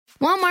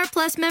Walmart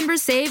Plus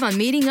members save on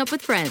meeting up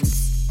with friends.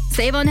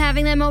 Save on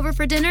having them over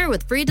for dinner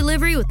with free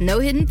delivery with no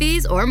hidden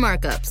fees or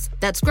markups.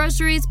 That's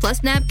groceries,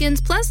 plus napkins,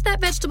 plus that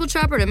vegetable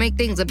chopper to make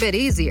things a bit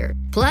easier.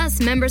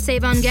 Plus, members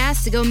save on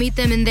gas to go meet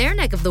them in their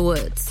neck of the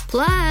woods.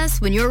 Plus,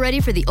 when you're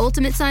ready for the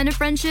ultimate sign of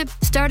friendship,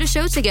 start a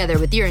show together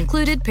with your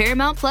included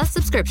Paramount Plus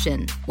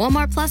subscription.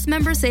 Walmart Plus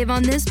members save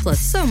on this plus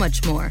so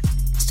much more.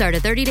 Start a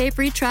 30-day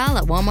free trial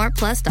at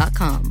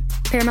walmartplus.com.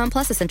 Paramount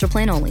Plus Essential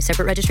Plan only.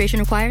 Separate registration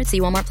required. See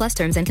Walmart Plus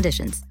terms and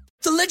conditions.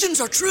 The legends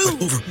are true.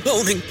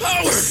 Overwhelming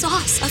power! The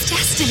sauce of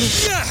destiny.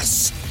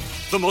 Yes!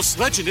 The most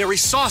legendary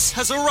sauce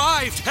has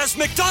arrived as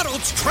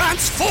McDonald's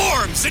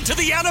transforms into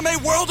the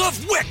anime world of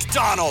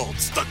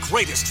WickDonald's. The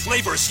greatest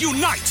flavors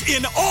unite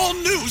in all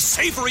new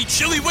savory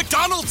chili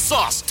McDonald's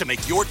sauce to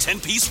make your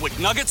 10-piece Wick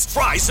Nuggets,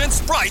 fries, and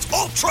Sprite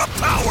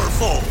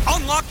ultra-powerful.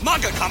 Unlock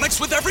manga comics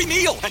with every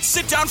meal and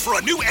sit down for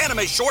a new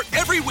anime short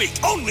every week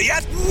only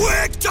at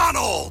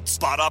WickDonald's.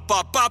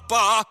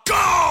 Ba-da-ba-ba-ba,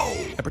 go!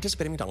 At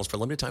participating McDonald's for a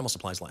limited time while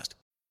supplies last.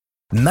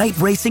 Night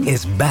racing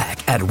is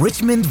back at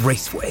Richmond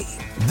Raceway.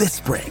 This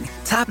spring,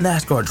 top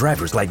NASCAR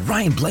drivers like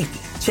Ryan Blaney,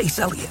 Chase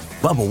Elliott,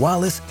 Bubba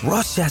Wallace,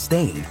 Ross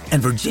Chastain,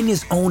 and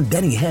Virginia's own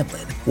Denny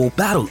Hamlin will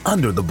battle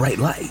under the bright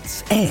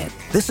lights. And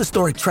this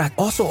historic track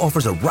also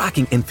offers a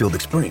rocking infield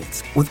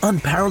experience with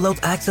unparalleled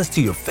access to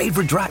your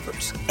favorite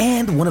drivers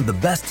and one of the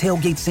best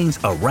tailgate scenes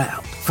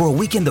around. For a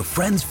weekend of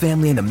friends,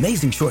 family, and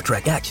amazing short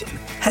track action,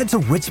 head to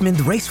Richmond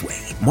Raceway,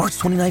 March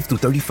 29th through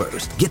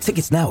 31st. Get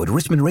tickets now at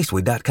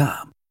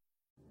richmondraceway.com.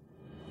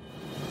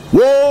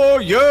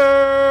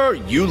 Warrior!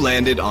 You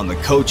landed on the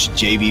Coach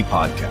JV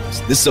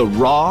podcast. This is a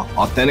raw,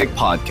 authentic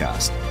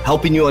podcast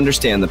helping you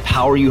understand the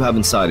power you have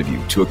inside of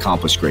you to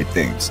accomplish great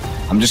things.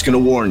 I'm just going to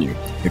warn you,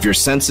 if you're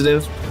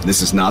sensitive,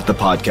 this is not the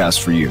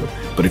podcast for you.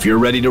 But if you're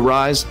ready to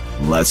rise,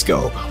 let's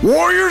go.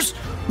 Warriors,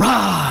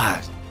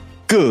 rise!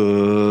 Good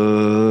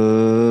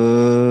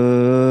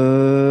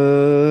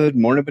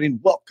morning, everybody,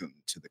 and welcome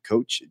to the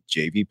Coach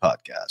JV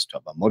podcast,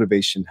 talk about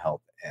motivation,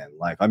 health, and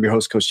life. I'm your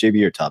host, Coach JV,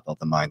 your top health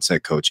and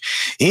mindset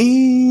coach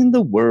in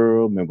the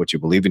world. And what you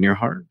believe in your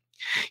heart,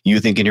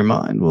 you think in your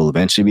mind, will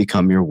eventually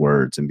become your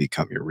words and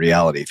become your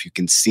reality. If you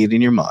can see it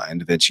in your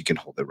mind, then you can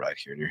hold it right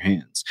here in your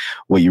hands.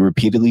 What you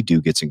repeatedly do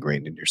gets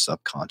ingrained in your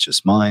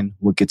subconscious mind.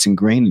 What gets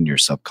ingrained in your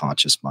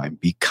subconscious mind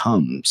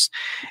becomes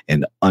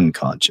an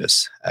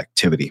unconscious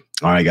activity.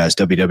 All right, guys,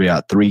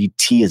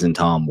 www.3T as in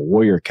Tom,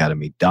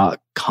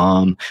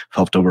 warrioracademy.com.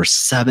 Helped over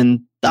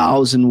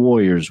 7,000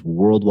 warriors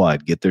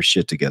worldwide get their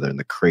shit together in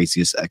the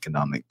craziest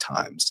economic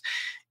times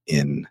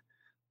in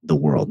the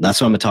world. And that's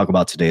what I'm going to talk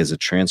about today, is a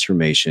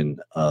transformation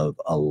of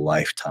a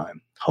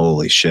lifetime.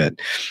 Holy shit.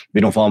 If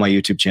you don't follow my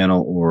YouTube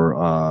channel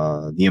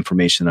or the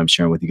information I'm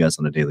sharing with you guys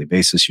on a daily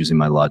basis using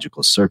my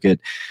logical circuit,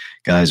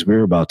 guys,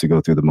 we're about to go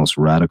through the most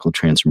radical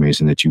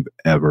transformation that you've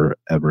ever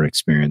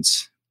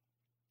experienced.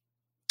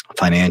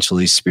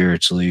 Financially,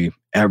 spiritually,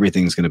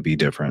 everything's going to be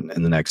different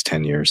in the next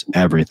 10 years.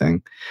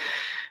 Everything.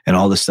 And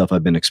all the stuff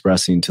I've been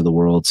expressing to the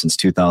world since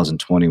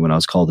 2020 when I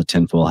was called the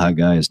tinfoil hat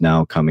guy is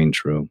now coming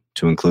true.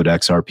 To include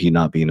XRP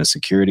not being a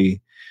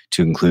security,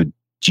 to include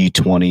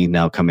G20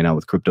 now coming out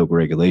with crypto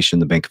regulation,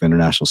 the Bank of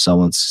International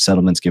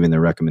Settlements giving their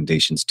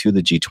recommendations to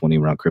the G20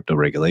 around crypto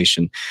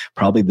regulation.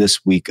 Probably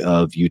this week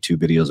of YouTube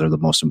videos are the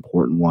most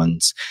important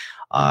ones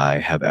I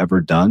have ever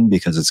done,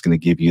 because it's going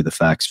to give you the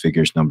facts,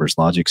 figures, numbers,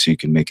 logic, so you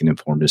can make an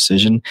informed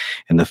decision.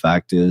 And the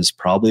fact is,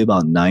 probably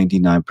about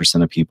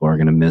 99% of people are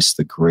going to miss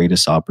the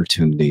greatest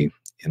opportunity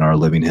in our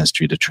living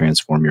history to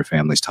transform your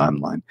family's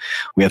timeline.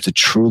 We have to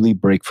truly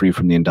break free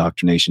from the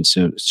indoctrination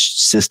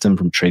system,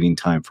 from trading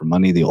time for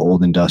money, the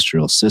old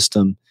industrial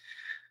system.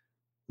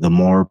 The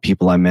more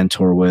people I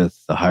mentor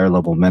with, the higher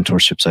level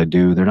mentorships I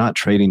do, they're not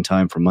trading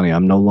time for money.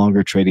 I'm no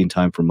longer trading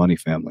time for money,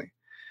 family.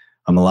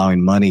 I'm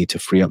allowing money to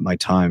free up my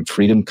time.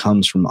 Freedom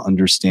comes from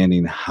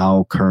understanding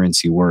how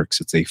currency works.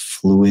 It's a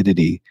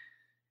fluidity.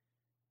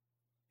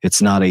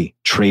 It's not a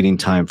trading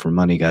time for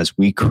money, guys.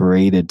 We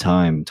created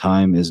time.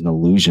 Time is an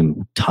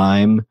illusion.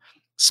 Time,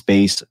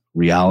 space,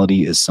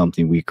 reality is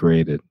something we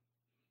created.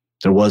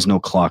 There was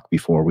no clock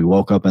before. We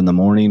woke up in the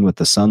morning with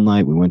the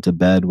sunlight. We went to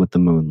bed with the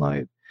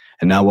moonlight.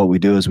 And now what we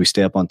do is we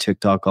stay up on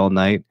TikTok all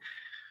night.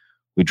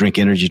 We drink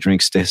energy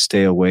drinks to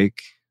stay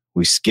awake.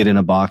 We get in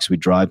a box, we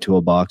drive to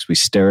a box, we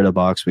stare at a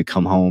box, we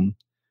come home.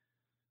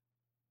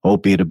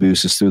 Opiate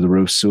abuse is through the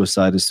roof,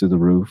 suicide is through the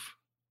roof.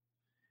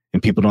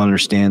 And people don't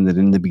understand that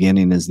in the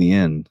beginning is the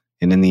end.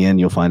 And in the end,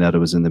 you'll find out it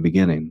was in the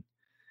beginning.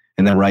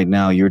 And then right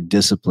now, your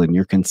discipline,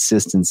 your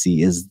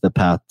consistency is the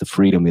path to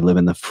freedom. We live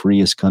in the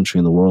freest country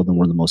in the world, and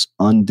we're the most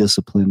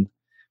undisciplined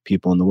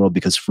people in the world,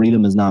 because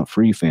freedom is not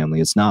free,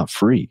 family. It's not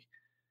free.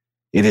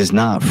 It is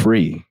not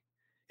free.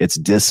 It's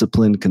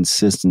discipline,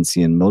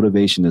 consistency, and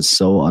motivation is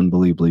so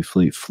unbelievably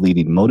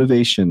fleeting.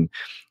 Motivation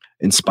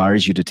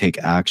inspires you to take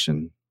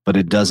action, but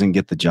it doesn't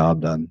get the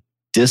job done.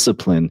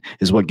 Discipline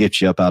is what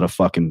gets you up out of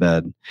fucking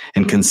bed,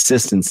 and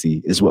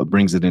consistency is what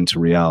brings it into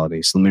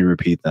reality. So let me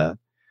repeat that.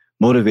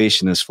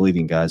 Motivation is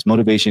fleeting, guys.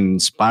 Motivation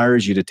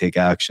inspires you to take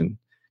action,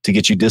 to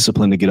get you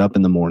disciplined to get up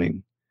in the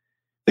morning.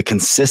 The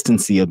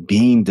consistency of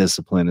being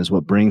disciplined is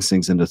what brings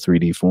things into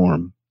 3D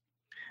form.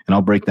 And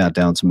I'll break that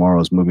down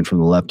tomorrow as moving from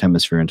the left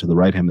hemisphere into the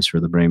right hemisphere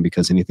of the brain,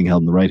 because anything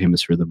held in the right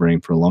hemisphere of the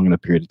brain for a long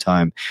enough period of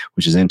time,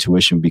 which is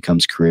intuition,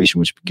 becomes creation,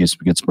 which gets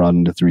brought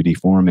into 3D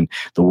form. And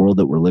the world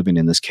that we're living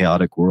in, this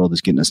chaotic world,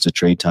 is getting us to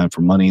trade time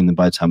for money. And then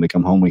by the time we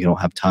come home, we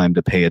don't have time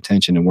to pay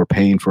attention, and we're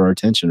paying for our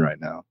attention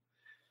right now.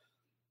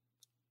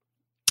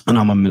 And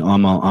I'm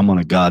on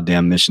a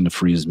goddamn mission to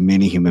free as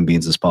many human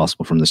beings as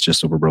possible from this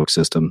just over broke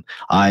system.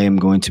 I am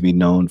going to be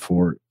known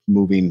for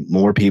moving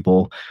more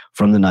people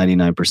from the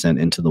 99%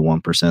 into the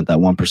 1%. That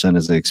 1%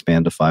 is to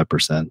expand to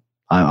 5%.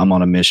 I'm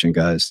on a mission,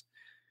 guys.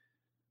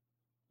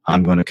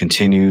 I'm going to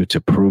continue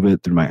to prove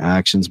it through my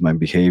actions, my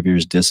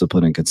behaviors,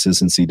 discipline, and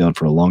consistency done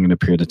for a long enough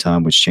period of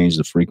time, which change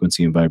the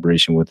frequency and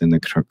vibration within the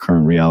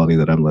current reality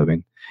that I'm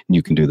living. And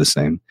you can do the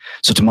same.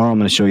 So tomorrow I'm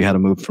going to show you how to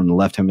move from the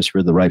left hemisphere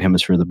to the right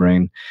hemisphere of the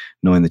brain,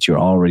 knowing that you're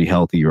already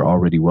healthy, you're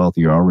already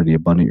wealthy, you're already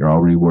abundant, you're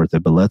already worth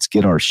it. But let's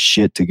get our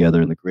shit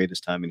together in the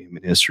greatest time in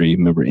human history.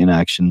 Remember,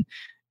 inaction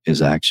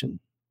is action.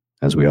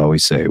 As we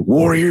always say,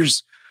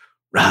 warriors,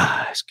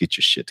 rise, get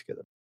your shit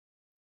together.